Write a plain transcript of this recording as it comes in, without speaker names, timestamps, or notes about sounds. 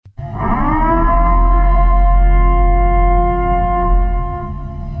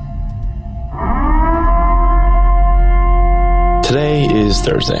is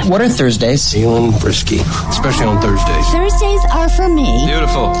Thursday. What are Thursdays? Feeling frisky, especially on Thursdays. Thursdays are for me.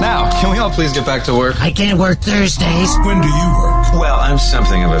 Beautiful. Now, can we all please get back to work? I can't work Thursdays. When do you work? Well, I'm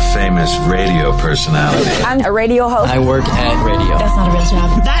something of a famous radio personality. I'm a radio host. I work at radio. That's not a real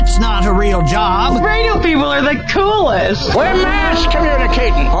job. That's not a real job. Radio people are the coolest. We're mass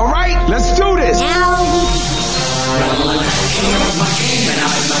communicating. All right, let's do this.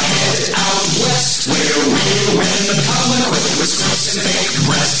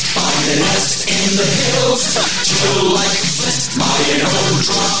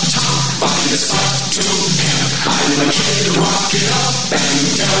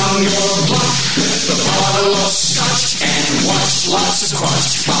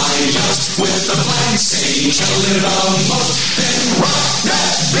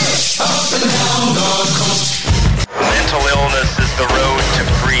 Mental illness is the road to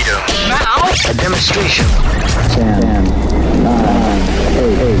freedom. Now, a demonstration. 10, 9,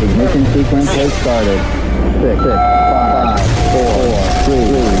 8, ignition sequence has started. 6, 5, 4, 3,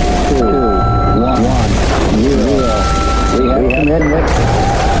 2, 1, 0. We have commitment.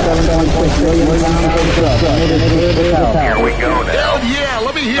 7.6 billion pounds of thrust. Here we go now. Yeah,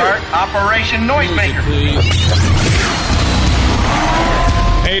 let me hear. Start Operation Noisemaker.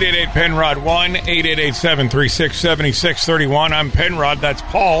 888-PENROD 1-888-736-7631. I'm Penrod. That's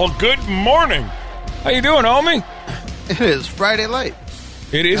Paul. Good morning. How you doing, homie? It is Friday light.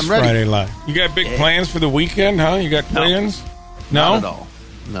 It is Friday light. You got big plans for the weekend, huh? You got plans? No? Not at all.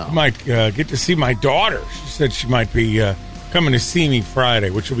 No. You might get to see my daughter. She said she might be coming to see me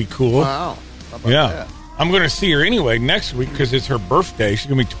Friday, which will be cool. Wow. How about that? I'm going to see her anyway next week because it's her birthday. She's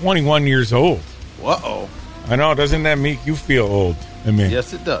going to be 21 years old. Uh-oh. I know. Doesn't that make you feel old? I mean,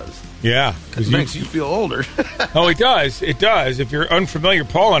 yes, it does. Yeah. It makes you feel older. Oh, it does. It does. If you're unfamiliar,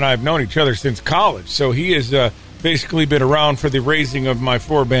 Paul and I have known each other since college. So he has basically been around for the raising of my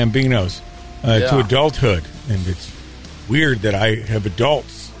 4 Bambinos to adulthood. And it's weird that I have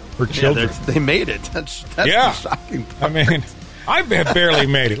adults for children. They made it. That's the shocking part. I mean, I have barely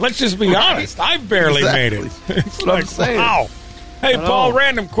made it. Let's just be honest. I've barely made it. It's like, wow. Hey, Paul,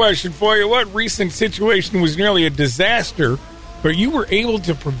 random question for you. What recent situation was nearly a disaster, but you were able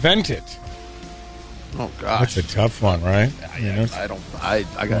to prevent it? Oh, gosh. That's a tough one, right? I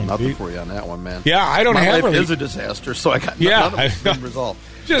got nothing for you on that one, man. Yeah, I don't have My life really. is a disaster, so I got nothing resolved.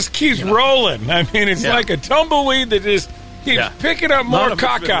 Just keeps rolling. I mean, it's like a tumbleweed that just keeps picking up more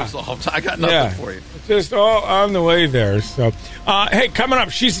caca. I got nothing for you. Just all on the way there. So, hey, coming up,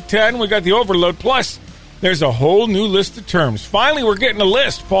 She's at 10. We got the overload. Plus, there's a whole new list of terms. Finally, we're getting a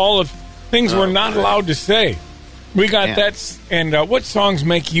list, Paul, of things we're not allowed to say. We got that. And what songs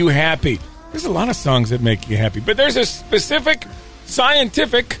make you happy? There's a lot of songs that make you happy. But there's a specific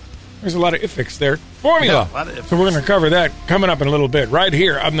scientific, there's a lot of ifics there, formula. Yeah, a lot of ifics. So we're going to cover that coming up in a little bit right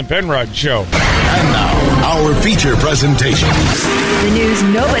here on the Penrod Show. And now, our feature presentation. The news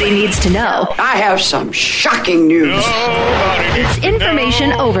nobody needs to know. I have some shocking news. It's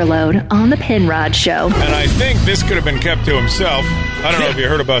information overload on the Penrod Show. And I think this could have been kept to himself. I don't know if you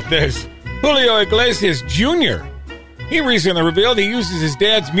heard about this. Julio Iglesias Jr. He recently revealed he uses his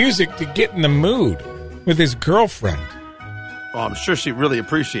dad's music to get in the mood with his girlfriend. Well, I'm sure she really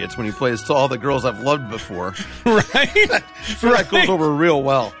appreciates when he plays To All the Girls I've Loved Before. Right? That goes over real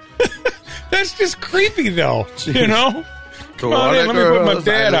well. That's just creepy, though. Jeez. You know? Come on in, let me put my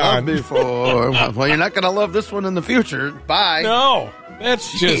dad on. Before. Well, you're not going to love this one in the future. Bye. No.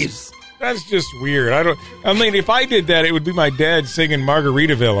 That's just weird. I mean, if I did that, it would be my dad singing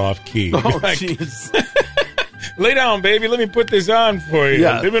Margaritaville off key. Oh, jeez. Lay down, baby. Let me put this on for you.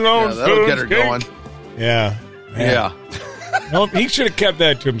 Yeah, that'll get her going. Yeah. Man. Yeah. No, he should have kept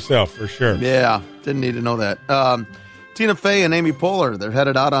that to himself for sure. Yeah, didn't need to know that. Tina Fey and Amy Poehler, they're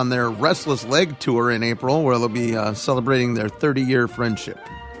headed out on their Restless Leg tour in April, where they'll be celebrating their 30-year friendship.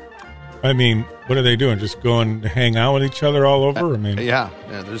 I mean, what are they doing? Just going to hang out with each other all over? I mean, yeah,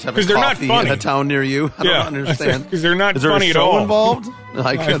 they're just having coffee in a town near you. I don't understand. Because they're not Is funny there a at show all. Involved?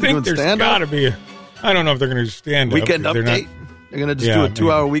 I think there's got to be. I don't know if they're going to stand weekend up. Update. They're going to just do a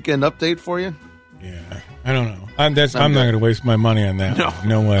 2-hour weekend update for you. Yeah, I don't know. I'm not going to waste my money on that.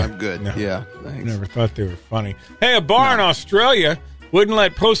 No way. I'm good. No. Yeah, thanks. Never thought they were funny. Hey, a bar in Australia wouldn't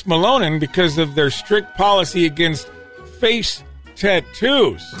let Post Malone in because of their strict policy against face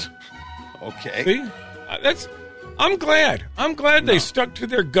tattoos. Okay. See? I'm glad. they stuck to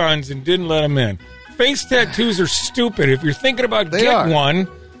their guns and didn't let him in. Face tattoos are stupid. If you're thinking about getting one,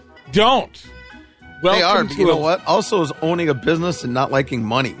 don't. They are, but you know what? Also is owning a business and not liking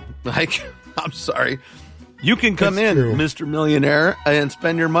money. Like, I'm sorry. You can come in, Mr. Millionaire, and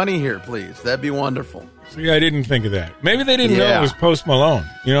spend your money here, please. That'd be wonderful. See, I didn't think of that. Maybe they didn't know Yeah. it was Post Malone.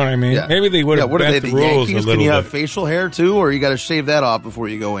 You know what I mean? Yeah. Maybe they would have what are bent they, the the rules a Yankees? little Can you have bit. facial hair too, or you got to shave that off before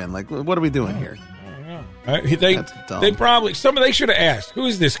you go in? Like, what are we doing here? That's dumb. They probably they should have asked, who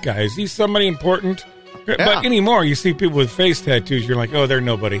is this guy? Is he somebody important? But anymore, you see people with face tattoos, you're like, oh, they're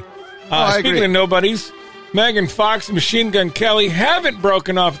nobody. Speaking agree. of nobodies, Megan Fox and Machine Gun Kelly haven't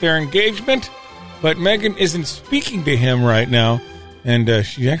broken off their engagement, but Megan isn't speaking to him right now, and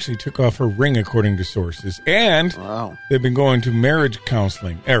she actually took off her ring, according to sources. And they've been going to marriage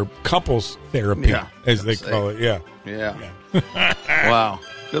counseling, or couples therapy, as they call it. Yeah. Wow.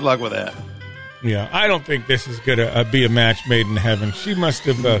 Good luck with that. Yeah, I don't think this is going to be a match made in heaven. She must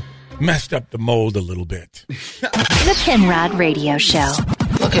have messed up the mold a little bit. The Penrod Radio Show.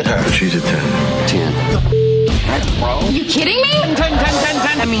 Look at her. She's a 10. 10. You kidding me? 10.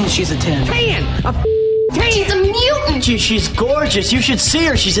 That means she's a 10. 10. She's a mutant. She's gorgeous. You should see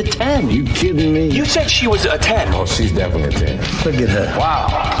her. She's a 10. You kidding me? You said she was a 10. Oh, she's definitely a 10. Look at her.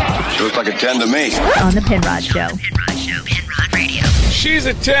 Wow. She looks like a 10 to me. On the Penrod Show. Penrod Radio. She's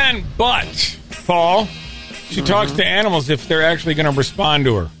a 10, but, Paul, she talks to animals if they're actually going to respond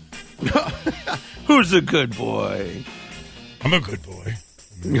to her. Who's a good boy? I'm a good boy.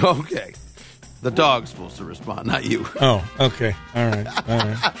 Okay. The dog's supposed to respond, not you. Oh, okay. All right.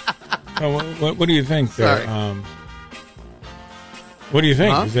 So what do you think there? Sorry. What do you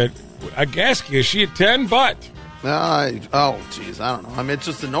think? Huh? Is that, I guess, is she a 10, but? Jeez, I don't know. I mean, it's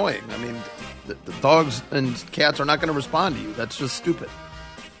just annoying. I mean, the dogs and cats are not going to respond to you. That's just stupid.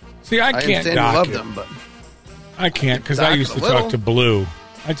 See, I can't understand dock you love it. them, but I can't, because I Dock used it to a little. talk to Blue.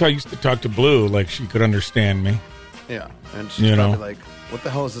 I used to talk to Blue like she could understand me. yeah. And she's probably like, what the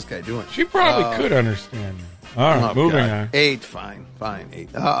hell is this guy doing? She probably could understand me. All right, moving on. 8, fine, 8.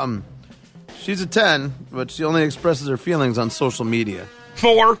 She's a 10, but she only expresses her feelings on social media.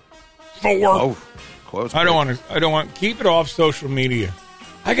 4. Oh, close. I don't want. Keep it off social media.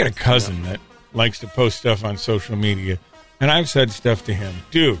 I got a cousin that likes to post stuff on social media, and I've said stuff to him.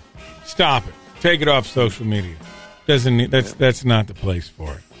 Dude, stop it. Take it off social media. That's not the place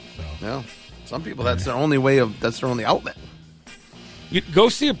for it. So. No, some people that's their only way of. That's their only outlet. You go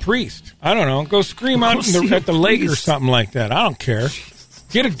see a priest. I don't know. Go scream out at the lake or something like that. I don't care.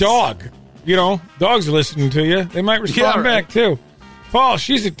 Get a dog. You know, dogs are listening to you. They might respond back too. Paul,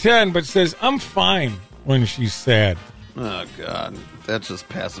 she's a 10, but says, I'm fine when she's sad. Oh, God. That's just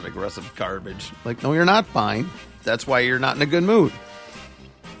passive-aggressive garbage. Like, no, you're not fine. That's why you're not in a good mood.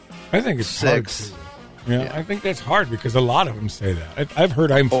 I think it's 6. hard. Yeah, I think that's hard because a lot of them say that. I've heard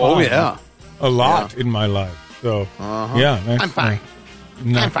I'm fine. Oh, yeah. A lot in my life. So, yeah. I'm fine.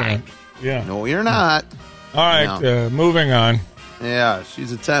 I'm fine. Yeah. No, you're not. All right, moving on. Yeah,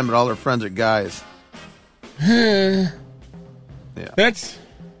 she's a 10, but all her friends are guys. Yeah. That's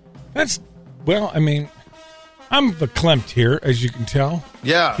well, I mean, I'm verklempt here, as you can tell.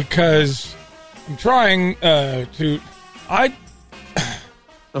 Yeah. Because I'm trying to... Are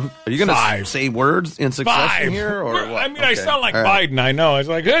you going to say words in succession here? Or what? I mean, I sound like Biden, I know. It's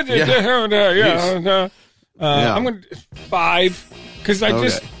like, I'm going to 5, because I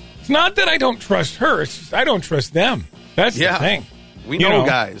just... It's not that I don't trust her, it's just I don't trust them. That's the thing. We know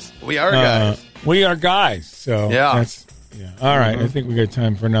guys. We are guys. We are guys, so that's... Yeah. All right. I think we got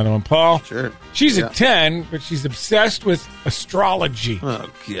time for another one. Paul? Sure. She's a 10, but she's obsessed with astrology.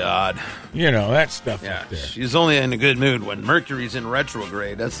 Oh, God. You know, that stuff Yeah, up there. she's only in a good mood when Mercury's in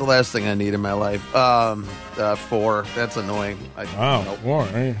retrograde. That's the last thing I need in my life. 4. That's annoying. Wow. 4.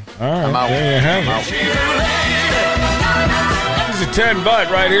 Hey. All right. I'm out. There you have it. She's a 10, but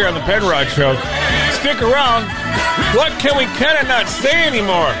right here on the Penrod Show. Stick around. What can we not say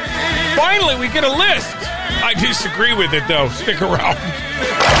anymore? Finally, we get a list. I disagree with it, though. Stick around.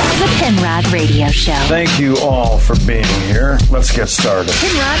 The Penrod Radio Show. Thank you all for being here. Let's get started.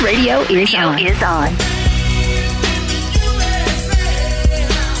 Penrod Radio is on.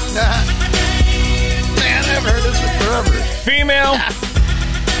 Man, I've heard this forever. Female,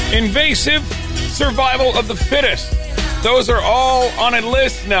 invasive, survival of the fittest. Those are all on a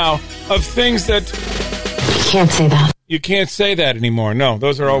list now of things that... Can't say that. You can't say that anymore. No,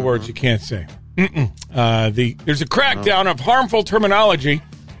 those are all words you can't say. There's a crackdown of harmful terminology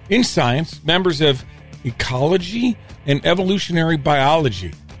in science. Members of ecology and evolutionary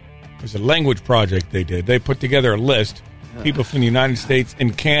biology. There's a language project they did. They put together a list, people from the United States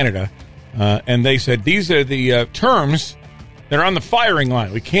and Canada, and they said these are the terms that are on the firing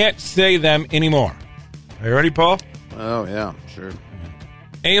line. We can't say them anymore. Are you ready, Paul? Oh, yeah, sure.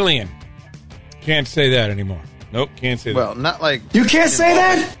 Alien. Can't say that anymore. Nope, can't say that. Well, not like... You can't say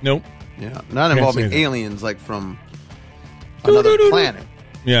that? Nope. Yeah, not involving aliens like from another planet.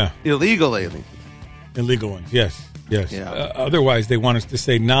 Yeah. Illegal aliens. Illegal ones, yes. Yeah. Otherwise, they want us to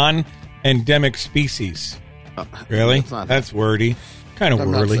say non-endemic species. Really? That's wordy. Kind of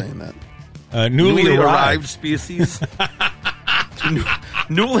I'm wordy. not saying that. Newly arrived species.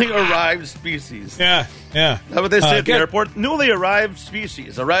 Newly arrived species. Yeah. That's what they say at the airport. Newly arrived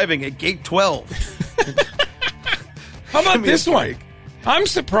species arriving at gate 12. How about this one? I'm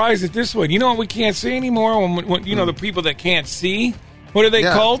surprised at this one. You know what we can't see anymore? When the people that can't see, what are they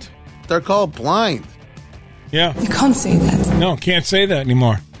called? They're called blind. Yeah. You can't say that. No, can't say that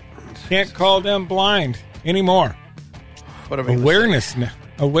anymore. Can't call them blind anymore. What are we Awareness.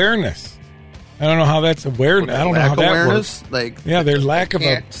 I don't know how that's awareness. I don't know how that awareness? works. Their lack of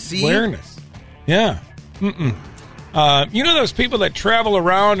awareness. Yeah. You know those people that travel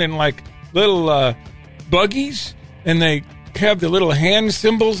around in like little buggies and they have the little hand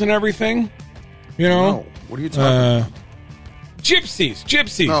symbols and everything? You know? No. What are you talking about?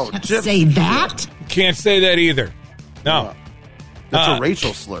 Gypsies. No, Say that? Can't say that either. No. That's a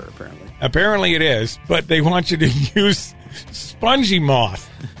racial slur, apparently. Apparently it is, but they want you to use spongy moth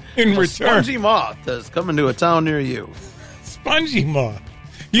in return. Spongy moth is coming to a town near you. Spongy moth.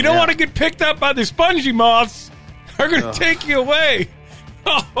 You don't want to get picked up by the spongy moths. They're going to take you away.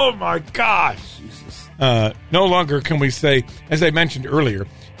 Oh, my gosh. Jesus. No longer can we say, as I mentioned earlier,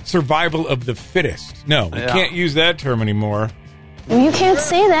 survival of the fittest. No, we can't use that term anymore. You can't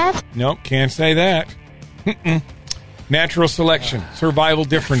say that. Nope, can't say that. Natural selection, survival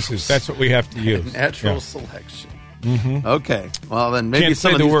differences. That's what we have to use. Natural selection. Mm-hmm. Okay. Well, then maybe Can't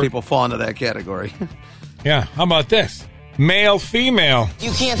some say of the these word. people fall into that category. Yeah, how about this? Male, female.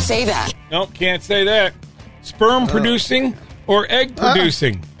 You can't say that. Nope, can't say that. Sperm producing or egg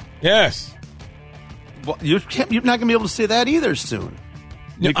producing. Yes. Well, you're not going to be able to say that either soon.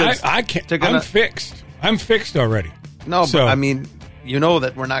 No, I can't. I'm fixed. I'm fixed already. No, but I mean, you know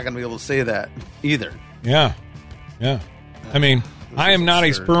that we're not going to be able to say that either. Yeah. I mean, I am not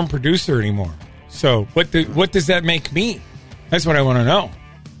a sperm producer anymore. So what does that make me? That's what I want to know.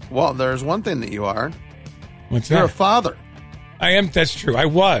 Well, there's one thing that you are. What's that? You're a father. I am. That's true. I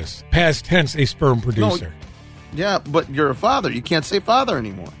was, past tense, a sperm producer. No, yeah, but you're a father. You can't say father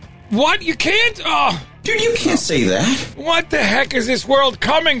anymore. What? You can't? Oh. Dude, you can't say that. What the heck is this world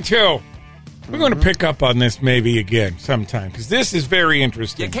coming to? We're going to pick up on this maybe again sometime, because this is very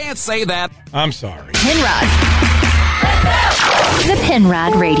interesting. You can't say that. I'm sorry. Penrod. The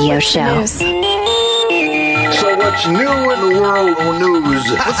Penrod Radio Show. So what's new in the world of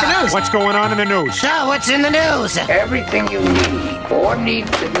news? What's the news? What's going on in the news? So, what's in the news? Everything you need or need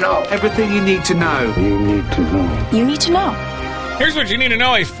to know. Everything you need to know. You need to know. You need to know. Here's what you need to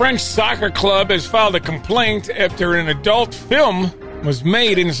know. A French soccer club has filed a complaint after an adult film was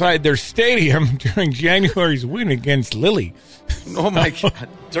made inside their stadium during January's win against Lille. Oh, my God.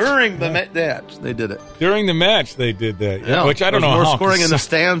 During the match, they did it. During the match, they did that. Yeah, which I don't know more how. Scoring in the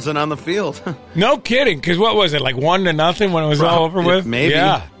stands than on the field. No kidding. Because what was it, like 1-0 when it was all over with? Maybe.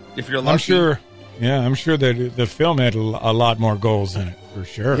 Yeah. If you're lucky. I'm sure that the film had a lot more goals in it, for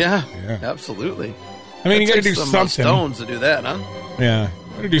sure. Yeah. Absolutely. I mean, That you got to takes do some something. stones to do that, huh? Yeah.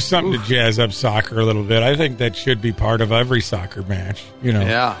 Got to do something to jazz up soccer a little bit. I think that should be part of every soccer match.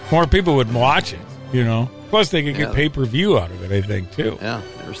 Yeah. More people would watch it, Plus, they could get pay-per-view out of it, I think, too. Yeah.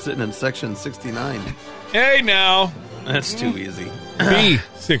 They were sitting in section 69. Hey, now. That's too easy.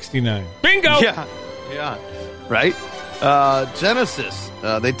 B69. Bingo! Yeah. Right? Genesis.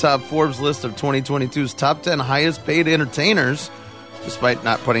 They top Forbes' list of 2022's top 10 highest paid entertainers, despite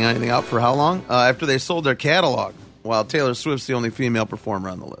not putting anything out for how long? After they sold their catalog, while Taylor Swift's the only female performer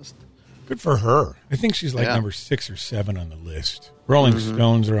on the list. Good for her. I think she's like number 6 or 7 on the list. Rolling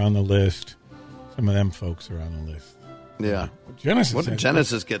Stones are on the list. Some of them folks are on the list. Yeah. Genesis. What did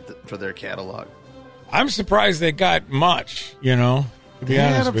Genesis get for their catalog? I'm surprised they got much, to be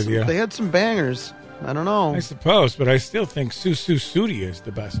honest with you. They had some bangers. I don't know. I suppose, but I still think Susu Sudi is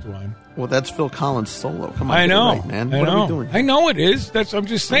the best one. Well, that's Phil Collins' solo. Come on, I know, right, man. I What know. are we doing? I know it is. I'm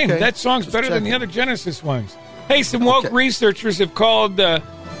just saying. Okay. That song's Just better than the checking. other Genesis ones. Hey, some woke researchers have called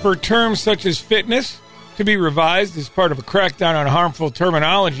for terms such as fitness to be revised as part of a crackdown on harmful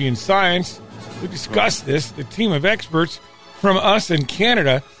terminology in science. We discussed this. The team of experts from us in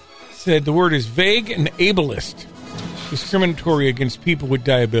Canada said the word is vague and ableist, discriminatory against people with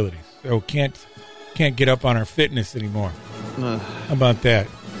diabetes. So can't get up on our fitness anymore. How about that?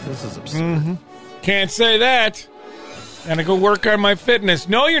 This is absurd. Can't say that. Gotta go work on my fitness.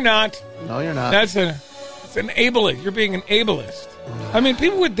 No, you're not. No, you're not. It's an ableist. You're being an ableist. I mean,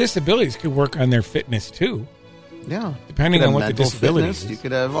 people with disabilities could work on their fitness too. Yeah, depending on what the disability is. You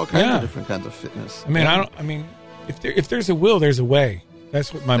could have all kinds of different kinds of fitness. I mean, if there's a will, there's a way.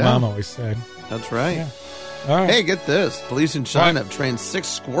 That's what my mom always said. That's right. Yeah. All right. Hey, get this. Police in China have trained 6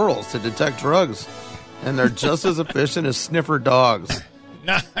 squirrels to detect drugs, and they're just as efficient as sniffer dogs.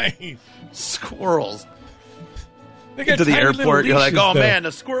 Nice. Squirrels. They Get got to the tiny airport, you're little like, oh, leashes, man,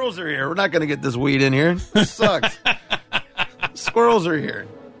 the squirrels are here. We're not going to get this weed in here. This sucks. Squirrels are here.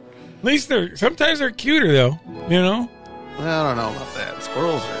 At least sometimes they're cuter, though, you know? I don't know about that.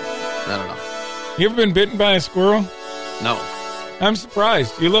 Squirrels are, I don't know. You ever been bitten by a squirrel? No. I'm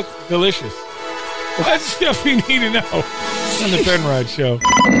surprised. You look delicious. That's stuff you need to know on the Penrod Show.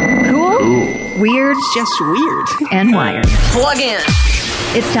 Cool, weird, Just weird. and wired. Plug in.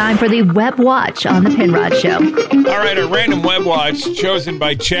 It's time for the Web Watch on the Penrod Show. All right, a random Web Watch chosen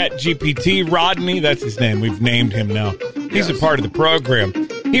by ChatGPT. Rodney, that's his name. We've named him now. He's a part of the program.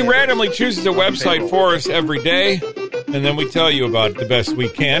 He randomly chooses a website for us every day, and then we tell you about it the best we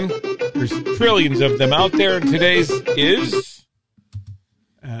can. There's trillions of them out there, and today's is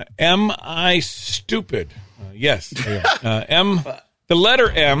Am I Stupid? Yes. The letter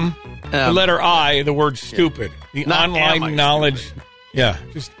M, the letter I, the word stupid. The Not online knowledge. Stupid. Yeah,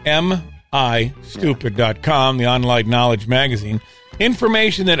 just MIstupid.com, the online knowledge magazine.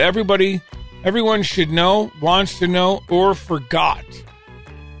 Information that everyone should know, wants to know, or forgot.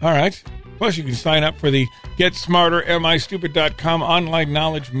 All right. Plus, you can sign up for the Get Smarter MIstupid.com online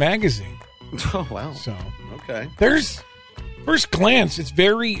knowledge magazine. Oh, wow. So, okay. there's, first glance, it's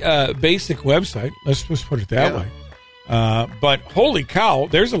very basic website. Let's just put it that way. But holy cow,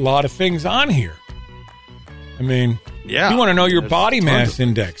 there's a lot of things on here. I mean, you want to know your body mass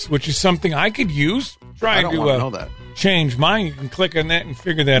index, which is something I could use. Trying to know that. Change mine. You can click on that and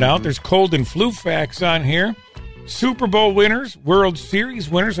figure that out. There's cold and flu facts on here. Super Bowl winners, World Series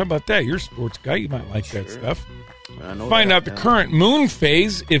winners. How about that? You're a sports guy. You might like that stuff. Find out the current moon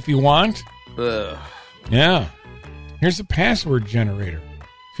phase if you want. Yeah. Here's a password generator.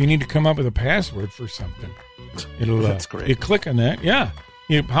 If you need to come up with a password for something, it'll. That's great. You click on that. Yeah.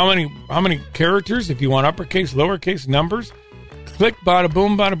 How many characters? If you want uppercase, lowercase numbers, click bada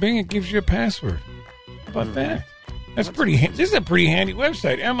boom, bada bing. It gives you a password. How about that? That's pretty. This is a pretty handy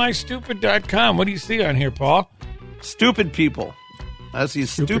website. MIstupid.com. What do you see on here, Paul? Stupid people. I see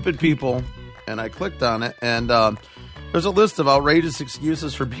stupid people, and I clicked on it, and there's a list of outrageous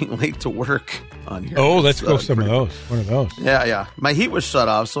excuses for being late to work on here. Oh, let's go some of those. One of those. Yeah. My heat was shut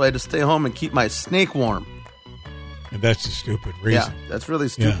off, so I had to stay home and keep my snake warm. And that's a stupid reason. Yeah, that's really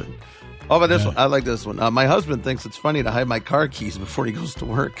stupid. Yeah. Oh, but this one, I like this one. My husband thinks it's funny to hide my car keys before he goes to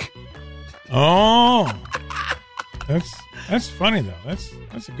work. Oh, that's funny though.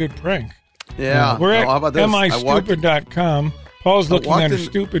 That's a good prank. Yeah. We're at how about this? MIstupid.com. Paul's looking under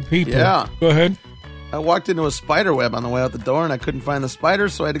stupid people. Yeah. Go ahead. I walked into a spider web on the way out the door, and I couldn't find the spider,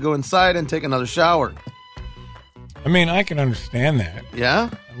 so I had to go inside and take another shower. I mean, I can understand that. Yeah?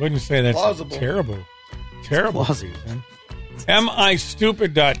 I wouldn't say that's plausible. Terrible reason.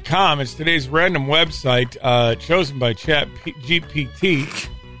 MIstupid.com. It's today's random website chosen by ChatGPT.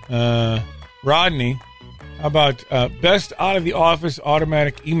 Rodney, how about best out of the office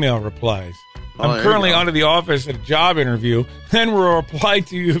automatic email replies? I'm currently out of the office at a job interview. Then we'll reply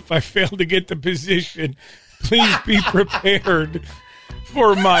to you if I fail to get the position. Please be prepared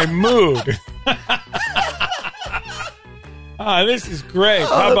for my mood. This is great.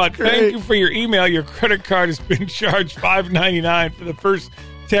 How about thank you for your email. Your credit card has been charged $5.99 for the first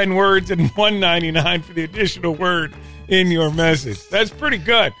 10 words and $1.99 for the additional word in your message. That's pretty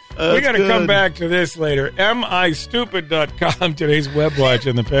good. We got to come back to this later. MIstupid.com, today's web watch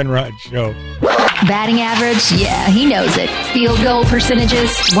on the Penrod Show. Batting average? Yeah, he knows it. Field goal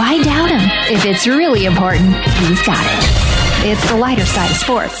percentages? Why doubt him? If it's really important, he's got it. It's the lighter side of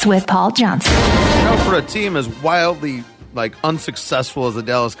sports with Paul Johnson. For a team as wildly unsuccessful as the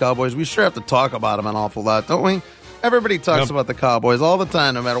Dallas Cowboys, we sure have to talk about them an awful lot, don't we? Everybody talks about the Cowboys all the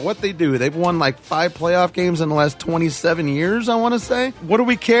time, no matter what they do. They've won 5 playoff games in the last 27 years, I want to say. What do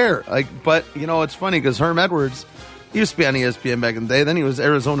we care? But, it's funny because Herm Edwards, he used to be on ESPN back in the day. Then he was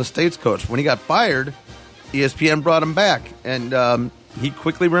Arizona State's coach. When he got fired, ESPN brought him back. And he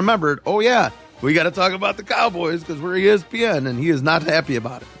quickly remembered, we got to talk about the Cowboys because we're ESPN, and he is not happy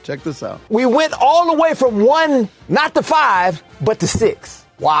about it. Check this out. We went all the way from 1, not to 5, but to 6.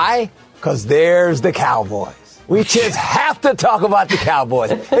 Why? Because there's the Cowboys. We just have to talk about the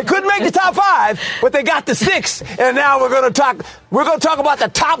Cowboys. They couldn't make the top 5, but they got the 6, and now we're going to talk about the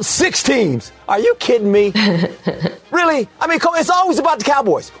top 6 teams. Are you kidding me? Really? I mean, it's always about the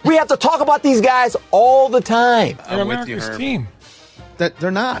Cowboys. We have to talk about these guys all the time. They're America's team.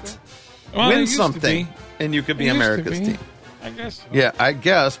 They're not. Well, Win something, and you could be America's team. I guess. Yeah, I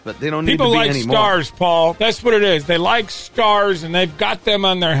guess, but they don't need People to be like anymore. stars, Paul. That's what it is. They like stars, and they've got them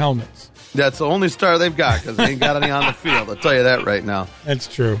on their helmets. That's the only star they've got because they ain't got any on the field. I'll tell you that right now. That's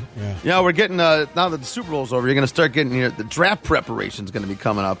true. Yeah. Yeah, we're getting now that the Super Bowl's over, you're going to start getting the draft preparation's going to be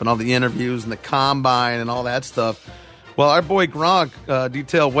coming up, and all the interviews and the combine and all that stuff. Well, our boy Gronk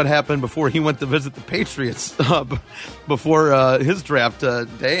detailed what happened before he went to visit the Patriots before his draft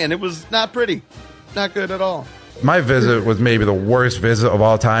day, and it was not pretty, not good at all. My visit was maybe the worst visit of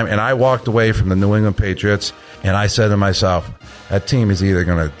all time, and I walked away from the New England Patriots, and I said to myself, that team is either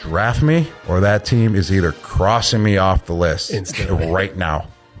going to draft me or that team is either crossing me off the list right now.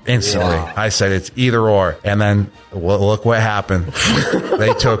 Instantly. Wow. I said it's either or. And then look what happened.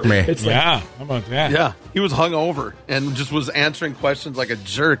 They took me. How about that? Yeah. He was hungover and just was answering questions like a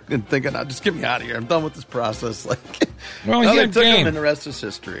jerk and thinking, just get me out of here. I'm done with this process. Well, they had took game. him and the rest is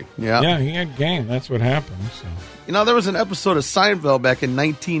history. Yeah. Yeah, he had game. That's what happened. So. There was an episode of Seinfeld back in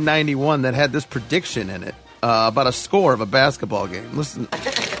 1991 that had this prediction in it about a score of a basketball game. Listen.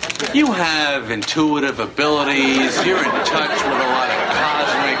 You have intuitive abilities. You're in touch with a lot of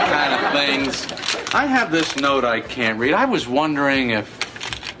cosmic kind of things. I have this note I can't read. I was wondering if...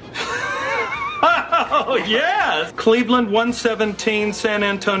 Oh, yes! Cleveland 117, San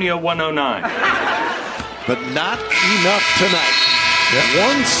Antonio 109. But not enough tonight. Yep.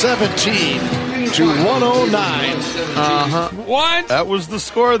 117 to 109. Uh-huh. What? That was the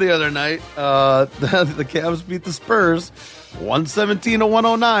score the other night. The Cavs beat the Spurs 117 to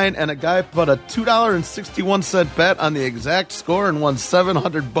 109, and a guy put a $2.61 bet on the exact score and won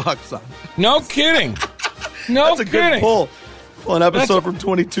 $700 on it. No kidding. No That's a kidding. good pull. Pull an episode from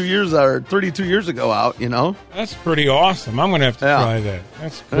 22 years or 32 years ago out, That's pretty awesome. I'm going to have to try that.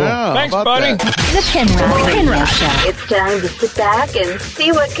 That's cool. Yeah, Thanks, buddy. The Penrod Radio Show. It's time to sit back and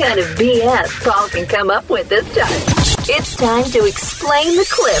see what kind of BS Paul can come up with this time. It's time to explain the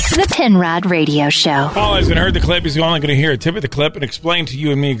clip. The Penrod Radio Show. Paul hasn't heard the clip. He's only going to hear a tip of the clip and explain to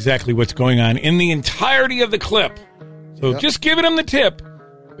you and me exactly what's going on in the entirety of the clip. So just giving him the tip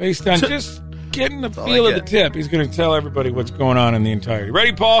based on just getting the feel of the tip. He's going to tell everybody what's going on in the entirety.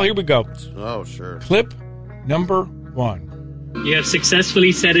 Ready, Paul? Here we go. Oh, sure. Clip number 1. You have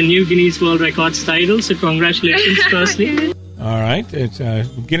successfully set a new Guinness World Records title, so congratulations, firstly. All right. It's a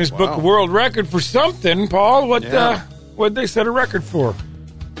Guinness Book of World Record for something, Paul. What'd they set a record for?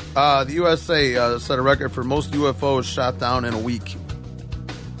 The USA set a record for most UFOs shot down in a week.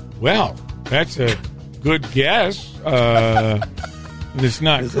 Well, that's a good guess. It's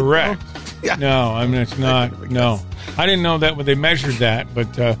not correct. Yeah. No, I mean, it's not. No. I didn't know that when they measured that,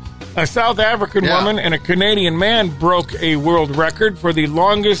 but a South African woman and a Canadian man broke a world record for the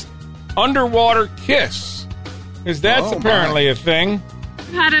longest underwater kiss. Because that's apparently a thing.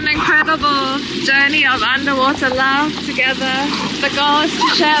 Had an incredible journey of underwater love together. The goal is to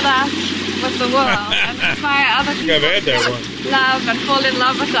share that with the world and inspire other people to love and fall in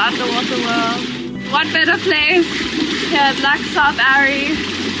love with the underwater world. What better place here at Lac South Ari,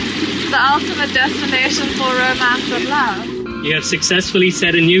 the ultimate destination for romance and love. You have successfully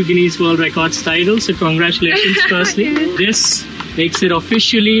set a new Guinness World Records title, so congratulations, firstly. This makes it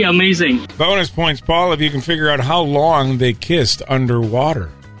officially amazing. Bonus points, Paul, if you can figure out how long they kissed underwater.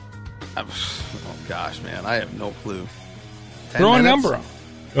 Oh, gosh, man. I have no clue. Throw a number on.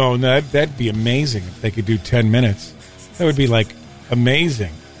 Oh, no, that'd be amazing if they could do 10 minutes. That would be,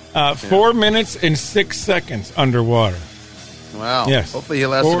 amazing. 4 minutes and 6 seconds underwater. Wow. Yes. Hopefully he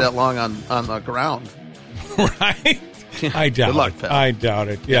lasted that long on the ground. Right? I doubt Good luck, it. pal. I doubt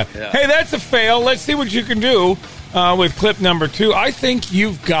it. Yeah. Hey, that's a fail. Let's see what you can do with clip number 2. I think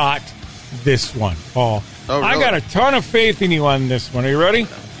you've got this one, Paul. Oh, really? I got a ton of faith in you on this one. Are you ready?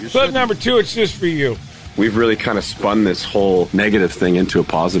 Clip number 2, it's just for you. We've really kind of spun this whole negative thing into a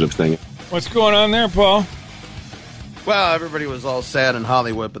positive thing. What's going on there, Paul? Well, everybody was all sad in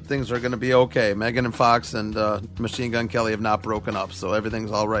Hollywood, but things are going to be okay. Megan and Fox and Machine Gun Kelly have not broken up, so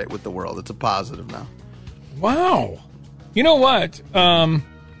everything's all right with the world. It's a positive now. Wow. You know what?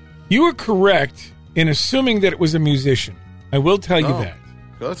 You were correct in assuming that it was a musician. I will tell you that.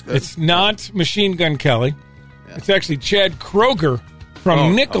 That's good. It's not Machine Gun Kelly. Yeah. It's actually Chad Kroeger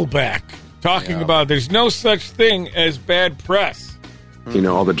from Nickelback talking about there's no such thing as bad press. You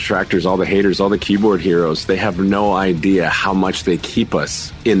know, all the detractors, all the haters, all the keyboard heroes, they have no idea how much they keep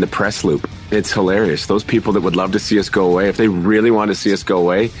us in the press loop. It's hilarious. Those people that would love to see us go away, if they really wanted to see us go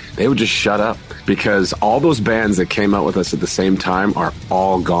away, they would just shut up, because all those bands that came out with us at the same time are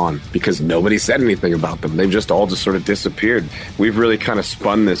all gone because nobody said anything about them. They've just all just sort of disappeared. We've really kind of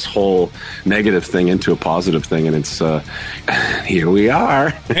spun this whole negative thing into a positive thing, and it's here we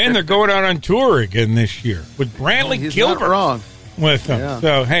are. And they're going out on tour again this year with Brantley Gilbert. Not wrong. With them. Yeah.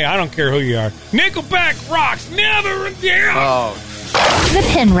 So, hey, I don't care who you are. Nickelback rocks. Never again. Oh. The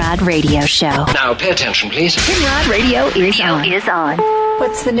Penrod Radio Show. Now, pay attention, please. Penrod Radio is on.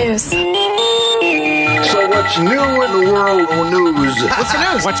 What's the news? So what's new in the world of news? What's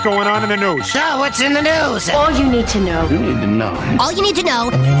the news? What's going on in the news? So what's in the news? All you need to know. You need to know. All you need to know.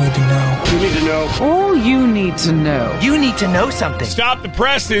 You need to know. All you need to know. You need to know something. Stop the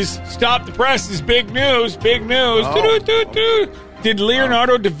presses. Stop the presses. Big news. Big news. Oh. Did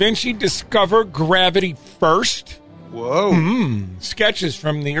Leonardo da Vinci discover gravity first? Whoa. Sketches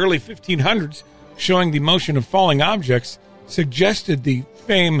from the early 1500s showing the motion of falling objects suggested the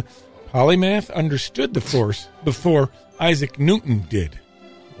famed polymath understood the force before Isaac Newton did.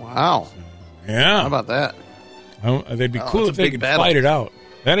 Wow. Yeah. How about that? They'd be cool if they could battle. fight it out.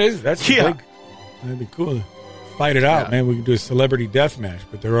 That's Yeah. big. That'd be cool to fight it out, man. We could do a celebrity death match,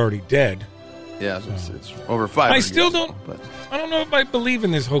 but they're already dead. Yeah, it's over 5. I still don't. I don't know if I believe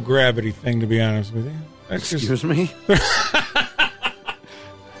in this whole gravity thing, to be honest with you. Excuse me?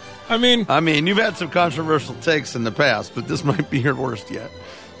 I mean, you've had some controversial takes in the past, but this might be your worst yet.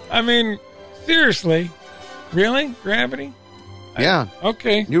 I mean, seriously? Really? Gravity? Yeah.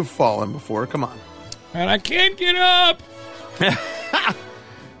 Okay. You've fallen before. Come on. And I can't get up.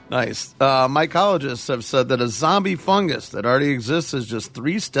 Nice. Mycologists have said that a zombie fungus that already exists is just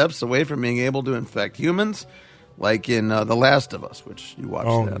 3 steps away from being able to infect humans, like in The Last of Us, which you watched.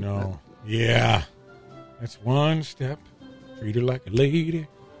 Oh, no. Yeah. That's 1 step. Treat her like a lady.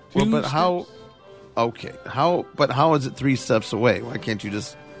 Well, but how... Okay. But how is it 3 steps away? Why can't you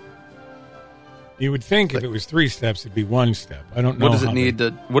just... You would think if it was 3 steps, it'd be 1 step. I don't know. What does it need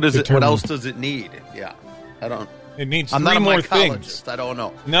to... What else does it need? Yeah. I don't... It needs I'm 3 not a more mycologist. things. I don't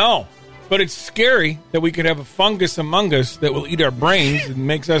know. No. But it's scary that we could have a fungus among us that will eat our brains and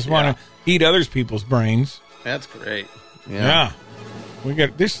makes us want to eat other people's brains. That's great. Yeah. We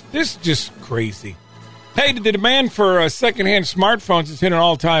got this is just crazy. Hey, the demand for secondhand smartphones has hit an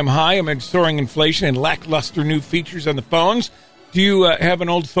all-time high amid soaring inflation and lackluster new features on the phones. Do you have an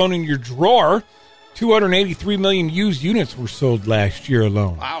old phone in your drawer? 283 million used units were sold last year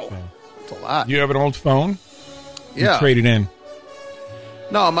alone. Wow. That's a lot. You have an old phone? Yeah. You trade it in?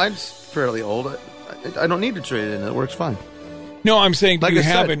 No, mine's fairly old. I don't need to trade it in. It works fine. No, I'm saying, do Like you I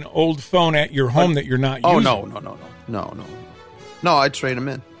have said- an old phone at your home that you're not Oh, using? no. No, I trade them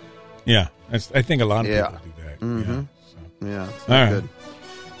in. Yeah, I think a lot of people do that. Mm-hmm. Yeah, it's All not right. good.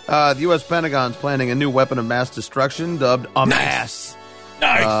 The U.S. Pentagon's planning a new weapon of mass destruction dubbed AMAS.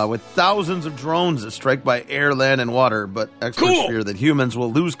 Nice. With thousands of drones that strike by air, land, and water, but experts fear that humans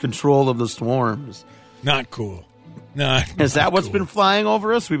will lose control of the swarms. Not cool. Not Is that what's cool. been flying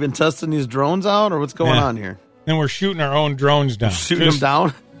over us? We've been testing these drones out, or what's going on here? And we're shooting our own drones down. Shooting them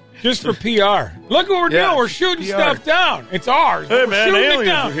down? Just for PR. Look what we're doing. We're shooting PR. stuff down. It's ours. Hey, We're man, shooting it aliens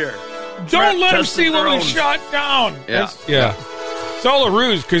down. are here. Don't let them Testing see what we drones. shot down. Yeah. Yeah. It's all a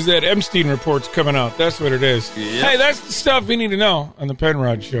ruse because that Epstein report's coming out. That's what it is. Yep. Hey, that's the stuff you need to know on the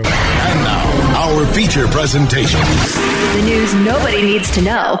Penrod Show. And now, our feature presentation. The news nobody needs to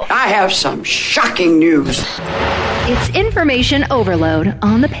know. I have some shocking news. It's information overload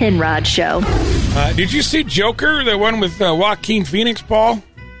on the Penrod Show. Did you see Joker, the one with Joaquin Phoenix, Paul?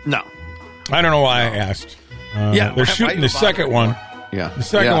 No. I don't know why I asked. They're shooting the second one. Yeah. The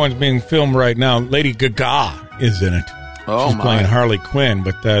second one's being filmed right now. Lady Gaga is in it. Oh, She's my. playing Harley Quinn.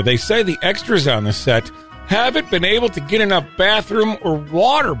 But they say the extras on the set haven't been able to get enough bathroom or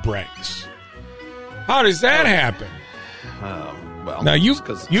water breaks. How does that happen? Well, Now, you've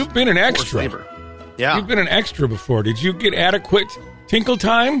been an forced extra. labor. Yeah. You've been an extra before. Did you get adequate tinkle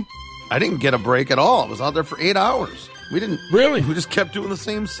time? I didn't get a break at all. I was out there for 8 hours. We didn't. Really? We just kept doing the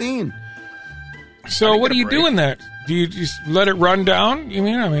same scene. So what do you do in that? Do you just let it run down? I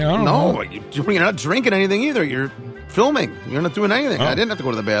don't know. No, you're not drinking anything either. You're filming. You're not doing anything. Oh. I didn't have to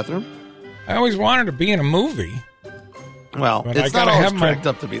go to the bathroom. I always wanted to be in a movie. Well, But I it's not gotta always have my- cracked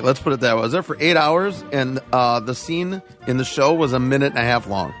up to be. Let's put it that way. I was there for 8 hours, and the scene in the show was 1.5 minutes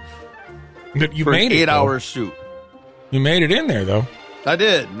long. But you for made an it, 8 though. hour shoot. You made it in there, though. I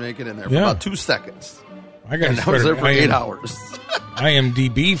did make it in there for Yeah. about 2 seconds. I got And I was there for 8 hours.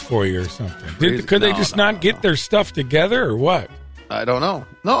 IMDb for you or something. Crazy. Could they No, just no, not get their stuff together or what? I don't know.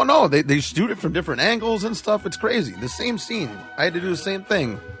 No, they shoot it from different angles and stuff. It's crazy. The same scene. I had to do the same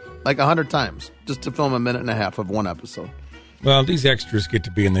thing like 100 times just to film a minute and a half of one episode. Well, these extras get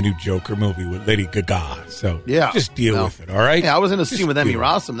to be in the new Joker movie with Lady Gaga, so yeah, just deal with it, all right? Yeah, I was in a scene with Emmy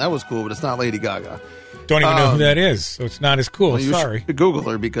Rossum. That was cool, but it's not Lady Gaga. Don't even know who that is, so it's not as cool. Well, Sorry. Google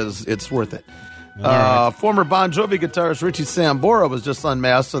her because it's worth it. Right. Former Bon Jovi guitarist Richie Sambora was just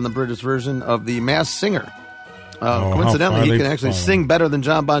unmasked on the British version of The Masked Singer. Coincidentally, he can actually sing better than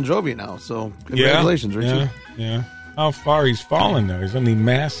John Bon Jovi now, so congratulations, Richie. Yeah. How far he's fallen, though. He's on The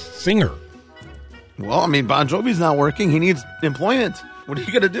Masked Singer. Well, I mean, Bon Jovi's not working. He needs employment. What are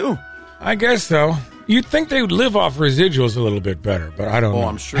you going to do? I guess so. You'd think they would live off residuals a little bit better, but I don't know. Oh,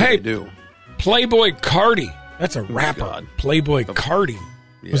 I'm sure they do. Playboy Cardi. That's a rapper. God. Playboy Cardi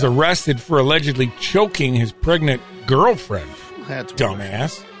was arrested for allegedly choking his pregnant girlfriend. That's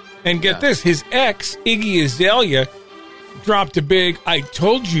dumbass. And get this, his ex, Iggy Azalea, dropped a big "I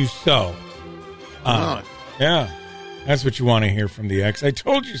told you so." Yeah. That's what you want to hear from the ex. I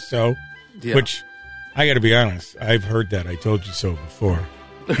told you so. Yeah. Which, I got to be honest, I've heard that "I told you so" before.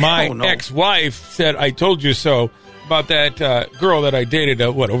 My ex-wife said "I told you so" about that girl that I dated,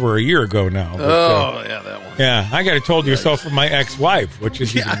 over a year ago now. But, that one. Yeah, I got a "told you so" from my ex-wife, which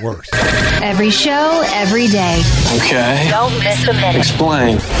is even worse. Every show, every day. Okay. Don't miss a minute.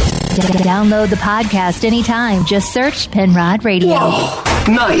 Explain. Download the podcast anytime. Just search Penrod Radio. Whoa,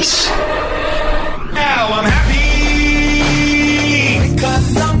 nice. Now I'm happy.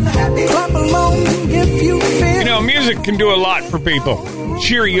 Because I'm happy. Clap along if you feel. You know, music can do a lot for people.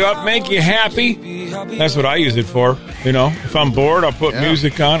 Cheer you up, make you happy. That's what I use it for. You know, if I'm bored, I'll put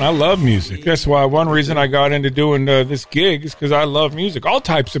music on. I love music. That's why one reason I got into doing this gig is because I love music. All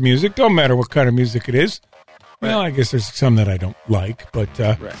types of music. Don't matter what kind of music it is. Right. Well, I guess there's some that I don't like. But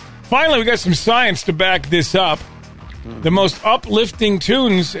finally, we got some science to back this up. The most uplifting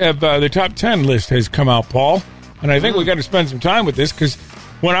tunes of the top 10 list has come out, Paul. And I think we got to spend some time with this because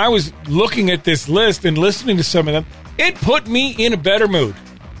when I was looking at this list and listening to some of them, it put me in a better mood.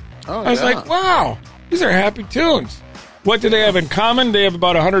 I was like, wow, these are happy tunes. What do they have in common? They have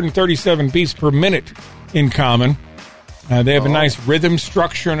about 137 beats per minute in common. They have a nice rhythm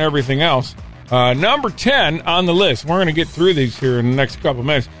structure and everything else. Number 10 on the list. We're going to get through these here in the next couple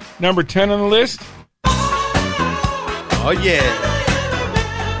minutes. Number 10 on the list. Oh, yeah.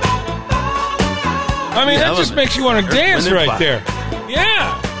 I mean, that just makes you want to dance right there.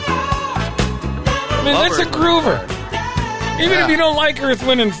 Yeah. I mean, that's a groover. Even if you don't like Earth,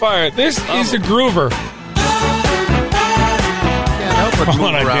 Wind, and Fire, this is a groover. Can't help but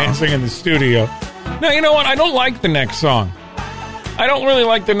move around. Dancing in the studio. Now, you know what? I don't like the next song. I don't really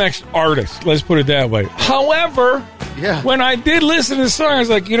like the next artist. Let's put it that way. However, when I did listen to the song, I was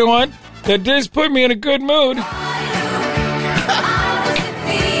like, you know what? That does put me in a good mood.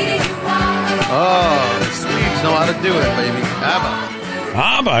 Oh, the Swedes know how to do it, baby.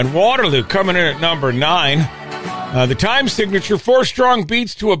 ABBA and Waterloo coming in at number 9. The time signature, 4 strong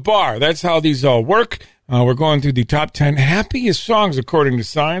beats to a bar. That's how these all work. We're going through the top 10 happiest songs according to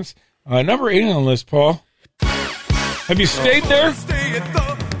science. Number 8 on the list, Paul. Have you stayed there? No.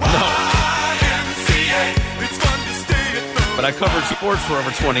 But I covered sports for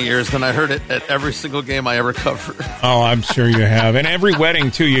over 20 years, and I heard it at every single game I ever covered. Oh, I'm sure you have. And every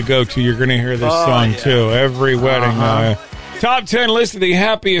wedding, too, you go to, you're going to hear this song, too. Every wedding. Top 10 list of the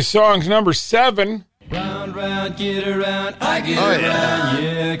happiest songs. Number 7. Round, round, get around, I get around,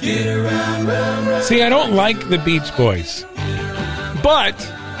 yeah, get around, round, round. See, I don't like the Beach Boys, but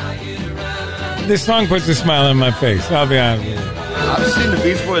this song puts a smile on my face. I'll be honest with you. I've seen the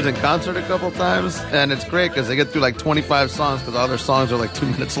Beach Boys in concert a couple times, and it's great because they get through like 25 songs because all their songs are like 2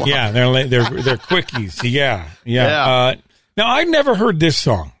 minutes long. Yeah, they're quickies. Yeah. Now, I've never heard this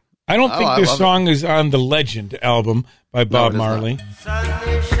song. I don't think this song is on the Legend album by Bob Marley.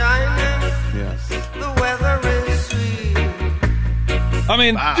 Yes. I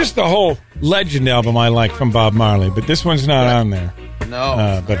mean, just the whole Legend album I like from Bob Marley, but this one's not on there.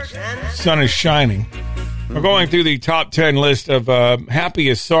 No. But Sun is Shining. We're going through the top 10 list of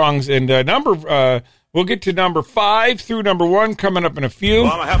happiest songs, and we'll get to number 5 through number 1 coming up in a few.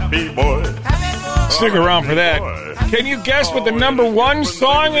 I'm a happy boy. Stick around for that. Can you guess what the number 1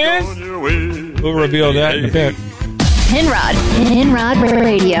 song is? We'll reveal that in a bit. Penrod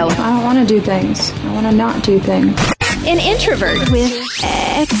Radio. I don't want to do things. I want to not do things. An introvert with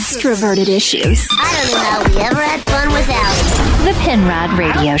extroverted issues. I don't know how we ever had fun without it. The Penrod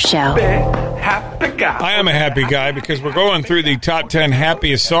Radio Show. Happy guy. I am a happy guy because we're going through the top 10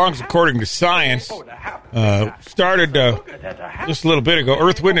 happiest songs according to science. Started just a little bit ago.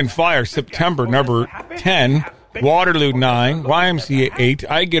 Earth, Wind, and Fire, September, number 10. Waterloo 9, YMCA 8,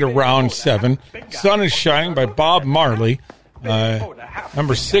 I Get Around 7, Sun is Shining by Bob Marley,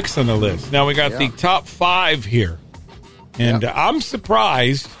 number 6 on the list. Now we got the top 5 here, and I'm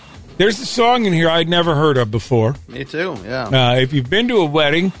surprised. There's a song in here I'd never heard of before. Me too, yeah. If you've been to a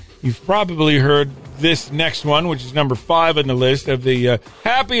wedding, you've probably heard this next one, which is number 5 on the list of the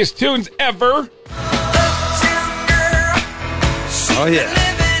happiest tunes ever. Oh, yeah.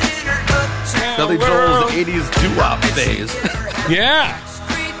 Billy Joel's 80s doo-wop phase. Yeah.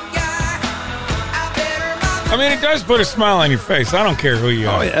 I mean, it does put a smile on your face. I don't care who you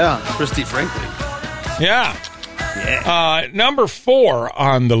are. Oh, yeah. Christy Brinkley. Yeah. Number 4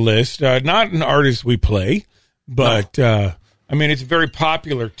 on the list. Not an artist we play, but, I mean, it's a very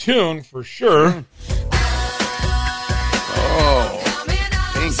popular tune for sure. Oh.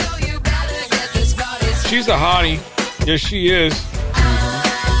 Pink. She's a hottie. Yes, she is.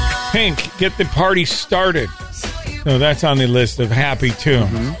 Pink, Get the Party Started. So that's on the list of happy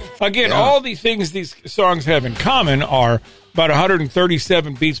tunes. Again, all the things these songs have in common are about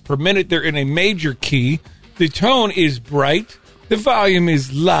 137 beats per minute. They're in a major key. The tone is bright. The volume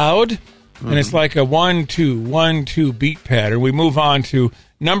is loud. And it's like a 1-2, 1-2 beat pattern. We move on to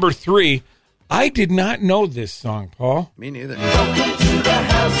number 3. I did not know this song, Paul. Me neither. Welcome to the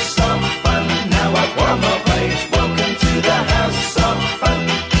house of fun. Now I've come of age. Welcome to the house of fun.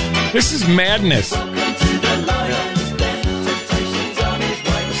 This is Madness. It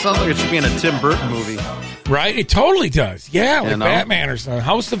sounds like it should be in a Tim Burton movie. Right? It totally does. Yeah, like Batman or something.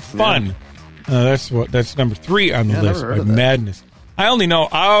 House of Fun. That's number 3 on the list. Madness. I only know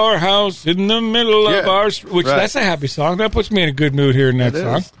Our House in the Middle of Our Street, which that's a happy song. That puts me in a good mood hearing that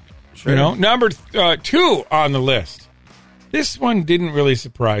song. Sure. You know, number 2 on the list. This one didn't really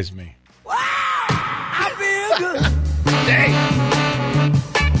surprise me. Wow, I feel good. Hey.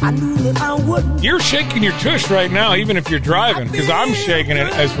 I knew that I wouldn't. You're shaking your tush right now, even if you're driving, because I'm shaking it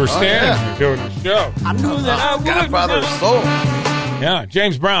as we're standing here doing the show. I knew that I wouldn't. Godfather's Soul. Yeah,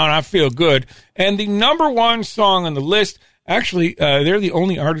 James Brown, I Feel Good. And the number 1 song on the list, actually, they're the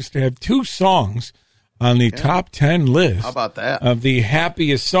only artist to have 2 songs on the top 10 list. How about that? Of the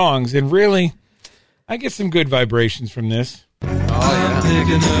happiest songs. And really, I get some good vibrations from this. Oh, yeah. I'm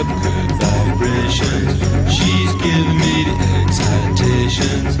picking up good vibrations. She's giving me the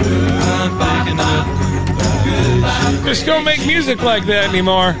excitations. I'm picking up good vibrations. Just don't make music like that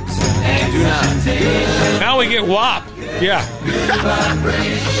anymore. Do not. Now we get WAP. Yeah.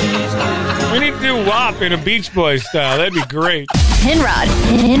 We need to do WAP in a Beach Boys style. That'd be great. Penrod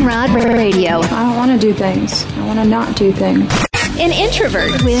Radio. I don't want to do things. I want to not do things. An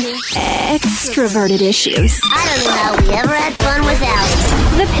introvert with extroverted issues. I don't know how we ever had fun without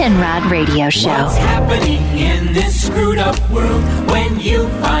it. The Penrod Radio Show. What's happening in this screwed up world? When you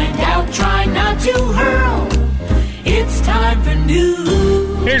find out, try not to hurl. It's time for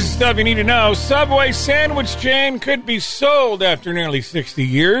news. Here's the stuff you need to know. Subway sandwich chain could be sold after nearly 60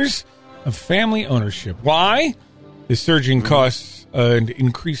 years of family ownership. Why? The surging costs and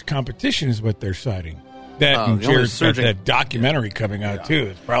increased competition is what they're citing. That and Jared's got that documentary coming out, too.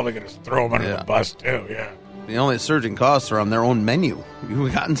 It's probably going to throw them under the bus, too, The only surging costs are on their own menu. You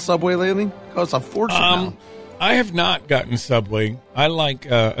gotten Subway lately? It costs a fortune now. I have not gotten Subway. I like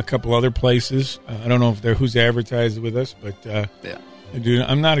a couple other places. I don't know if they're who's advertised with us, but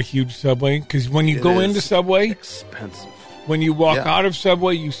I'm not a huge Subway because when you go into Subway, expensive. When you walk out of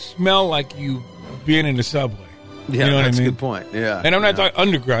Subway, you smell like you've been in the Subway. Yeah, you know that's what I mean? a good point. Yeah, and I'm not talking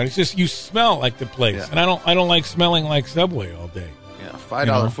underground. It's just you smell like the place, and I don't like smelling like Subway all day. Yeah, $5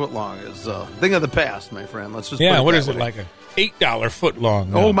 footlong is a thing of the past, my friend. Let's just put what that is it way. like a $8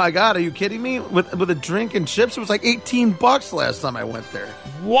 footlong? Oh my God, are you kidding me? With a drink and chips, it was like $18 last time I went there.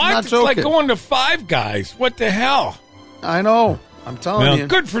 What? Not It's joking. like going to Five Guys. What the hell? I know. I'm telling you.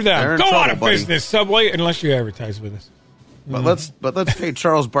 Good for They're them. in Go trouble, out of buddy. business, Subway, unless you advertise with us. But let's pay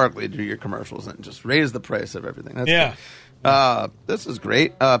Charles Barkley to do your commercials and just raise the price of everything. That's Yeah. good. This is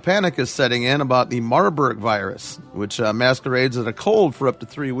great. Panic is setting in about the Marburg virus, which masquerades as a cold for up to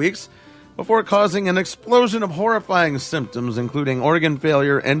 3 weeks before causing an explosion of horrifying symptoms, including organ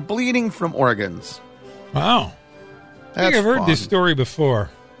failure and bleeding from organs. Wow. I think That's I've heard fun. this story before.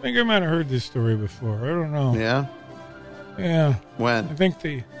 I think I might have heard this story before. I don't know. Yeah? Yeah. When? I think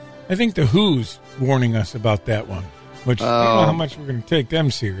the Who's warning us about that one, which I don't know how much we're going to take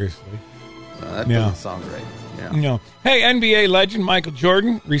them seriously. That doesn't sound great. Yeah. No. Hey, NBA legend Michael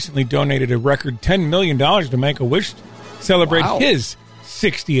Jordan recently donated a record $10 million to Make-A-Wish to celebrate his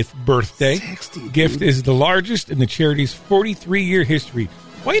 60th birthday. Gift is the largest in the charity's 43-year history.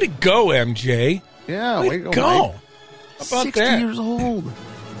 Way to go, MJ. Yeah, way to go. Mike. How about 60 that? years old.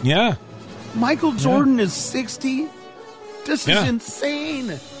 Yeah. Michael Jordan is 60. This is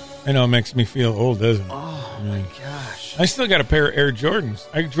insane. I know, it makes me feel old, doesn't it? Oh, my gosh. I still got a pair of Air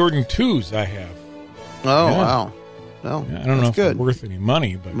Jordans. Jordan 2s I have. Oh, wow. Well, I don't know if it's worth any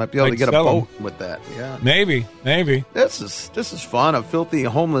money, but might be able to get a boat with that. Yeah, maybe. This is fun. A filthy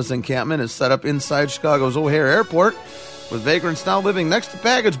homeless encampment is set up inside Chicago's O'Hare Airport, with vagrants now living next to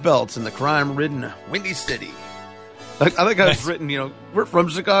baggage belts in the crime-ridden Windy City. I think it's written, we're from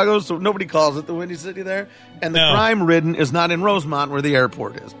Chicago, so nobody calls it the Windy City there, and the crime-ridden is not in Rosemont where the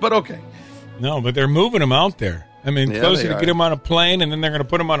airport is. But okay. No, but they're moving them out there. I mean, closer to get them on a plane, and then they're going to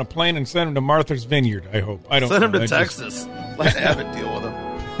put them on a plane and send them to Martha's Vineyard, I hope. I don't Send know. them to Texas. Let Abbott deal with them.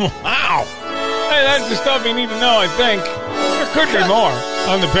 Wow. Hey, that's the stuff you need to know, I think. There could be more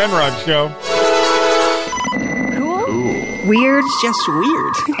on the Penrod Show. Cool. Weird. Just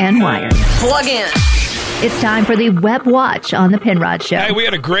weird. And wired. Plug in. It's time for the Web Watch on the Penrod Show. Hey, we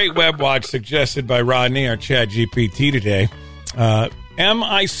had a great Web Watch suggested by Rodney, our Chat GPT today.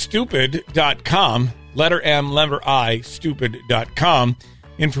 MIstupid.com. Letter M, letter I, stupid.com.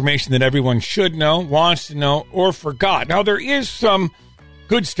 Information that everyone should know, wants to know, or forgot. Now, there is some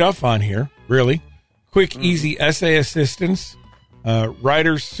good stuff on here, really. Quick, easy essay assistance.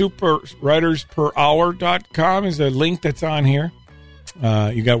 Writersperhour.com is a link that's on here.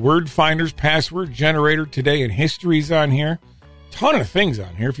 You got word finders, password generator today, and histories on here. Ton of things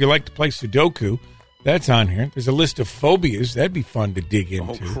on here. If you like to play Sudoku, that's on here. There's a list of phobias. That'd be fun to dig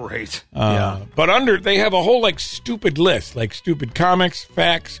into. Oh, great. But they have a whole, stupid list, like stupid comics,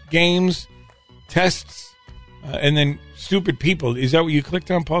 facts, games, tests, and then stupid people. Is that what you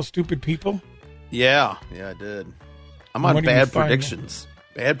clicked on, Paul? Stupid people? Yeah, I did. I'm on bad predictions.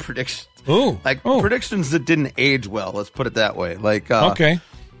 Bad predictions. Ooh. Predictions that didn't age well, let's put it that way. Okay.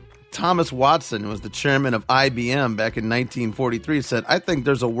 Thomas Watson, who was the chairman of IBM back in 1943, said, I think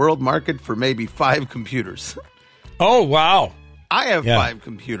there's a world market for maybe 5 computers. Oh, wow. I have 5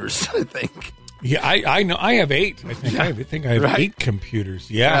 computers, I think. Yeah, I know. I have 8. I think I have 8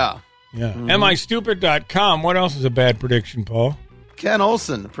 computers. Yeah. Mm-hmm. MIstupid.com. What else is a bad prediction, Paul? Ken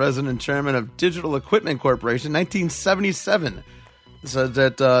Olsen, the president and chairman of Digital Equipment Corporation, 1977, said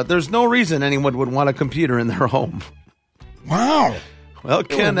that there's no reason anyone would want a computer in their home. Wow. Well,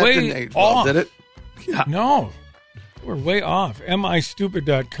 Ken, that didn't age well, did it? Yeah. No. We're way off.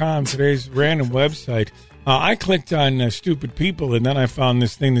 MIstupid.com, today's random website. I clicked on stupid people, and then I found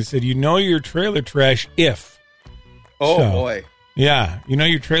this thing that said, your trailer trash if. Oh, boy. Yeah.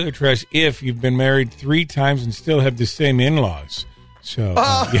 Your trailer trash if you've been married 3 times and still have the same in-laws. So,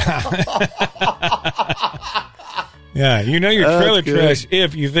 yeah. Yeah, your trailer trash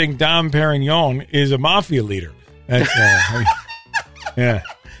if you think Dom Perignon is a mafia leader. That's, yeah.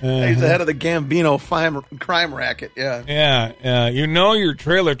 He's the head of the Gambino crime racket, yeah. Yeah, your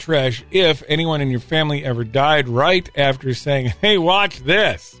trailer trash if anyone in your family ever died right after saying, hey, watch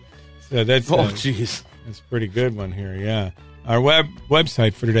this. So that's... jeez. That's a pretty good one here, yeah. Our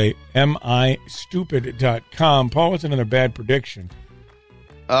website for today, MIstupid.com. Paul, what's another bad prediction?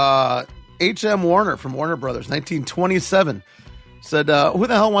 H.M. Warner from Warner Brothers, 1927, said, who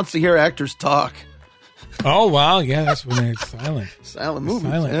the hell wants to hear actors talk? Oh, wow. Yeah, that's when it's silent. Silent movies.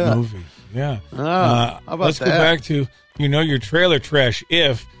 Silent movies, yeah. How about let's that? Go back to, your trailer trash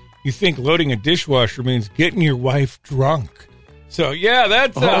if you think loading a dishwasher means getting your wife drunk. So, yeah,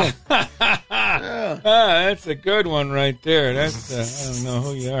 that's that's a good one right there. That's, I don't know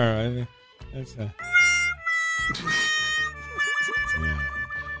who you are. That's yeah.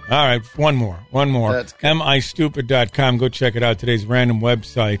 All right, one more. MIstupid.com. Go check it out. Today's random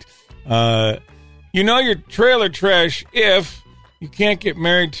website. Your trailer trash if you can't get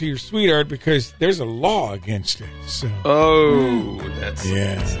married to your sweetheart because there's a law against it. So. That's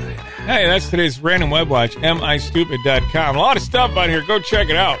Hey, that's today's random web watch. MIstupid.com. A lot of stuff on here. Go check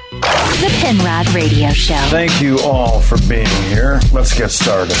it out. The Penrod Radio Show. Thank you all for being here. Let's get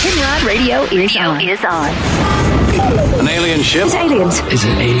started. Penrod Radio is on. An alien ship? It's aliens. Is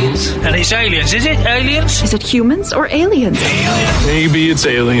it aliens? And it's aliens. Is it aliens? Is it humans or aliens? Maybe it's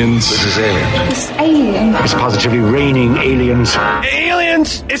aliens. This is aliens. It's alien. It's positively raining aliens.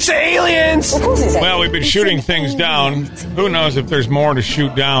 Aliens! It's aliens! Well, we've been shooting things down. Who knows if there's more to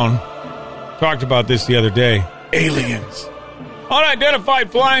shoot down? Talked about this the other day. Aliens.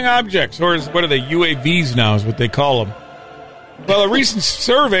 Unidentified flying objects, or what are they? UAVs now is what they call them. Well, a recent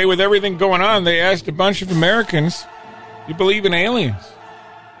survey with everything going on, they asked a bunch of Americans, do you believe in aliens?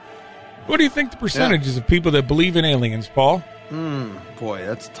 What do you think the percentages of people that believe in aliens, Paul? Boy,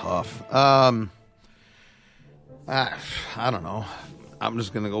 that's tough. I don't know. I'm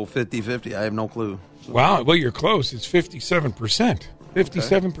just going to go 50-50. I have no clue. Wow, well, you're close. It's 57%.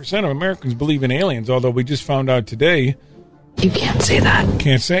 57% of Americans believe in aliens, although we just found out today You can't say that.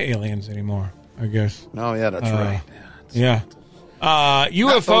 Can't say aliens anymore, I guess. Oh, yeah, that's right. Yeah.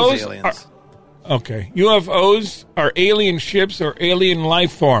 UFOs. UFOs are alien ships or alien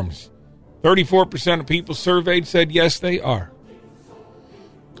life forms. 34% of people surveyed said yes, they are.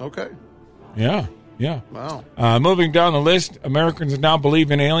 Okay. Yeah. Wow. Moving down the list, Americans now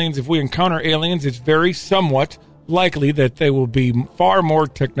believe in aliens. If we encounter aliens, it's very somewhat likely that they will be far more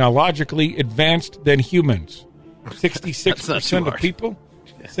technologically advanced than humans. 66% of people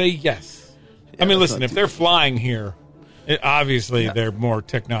say yes. I mean, listen, if they're flying here, obviously they're more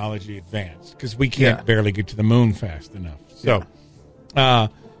technology advanced because we can't barely get to the moon fast enough. So,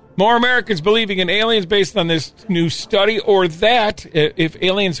 more Americans believing in aliens based on this new study, or that if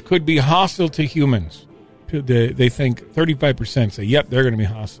aliens could be hostile to humans. They think 35% say, yep, they're going to be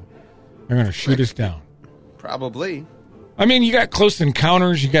hostile. They're going to shoot us down. Probably. I mean, you got Close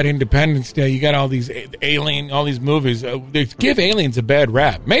Encounters, you got Independence Day, you got all these all these movies. They give aliens a bad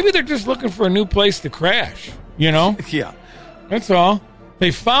rap. Maybe they're just looking for a new place to crash, you know? Yeah. That's all. They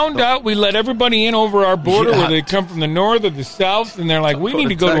found out we let everybody in over our border, where they come from the north or the south, and they're like, we need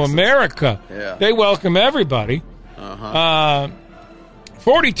to go to America. Yeah. They welcome everybody.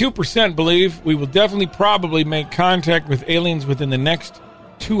 42% believe we will definitely probably make contact with aliens within the next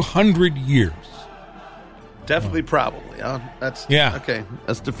 200 years. Definitely, probably. That's okay.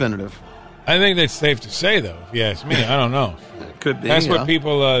 That's definitive. I think that's safe to say, though. If you ask me, I don't know. It could be. That's what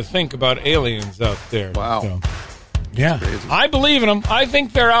people think about aliens out there. Wow. So, I believe in them. I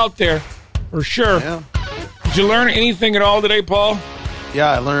think they're out there for sure. Yeah. Did you learn anything at all today, Paul?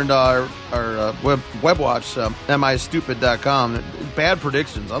 Yeah, I learned our web watch, mistupid.com. Bad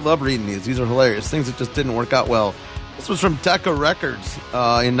predictions. I love reading these. These are hilarious. Things that just didn't work out well. This was from Decca Records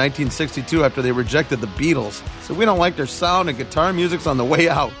in 1962 after they rejected the Beatles. So we don't like their sound, and guitar music's on the way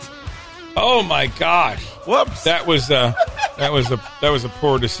out. Oh my gosh! Whoops! That was a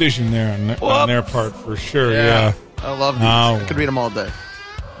poor decision there on their part for sure. Yeah. I love these. I could read them all day.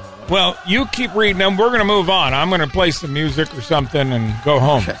 Well, you keep reading them. We're going to move on. I'm going to play some music or something and go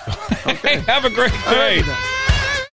home. Okay. Hey, have a great day.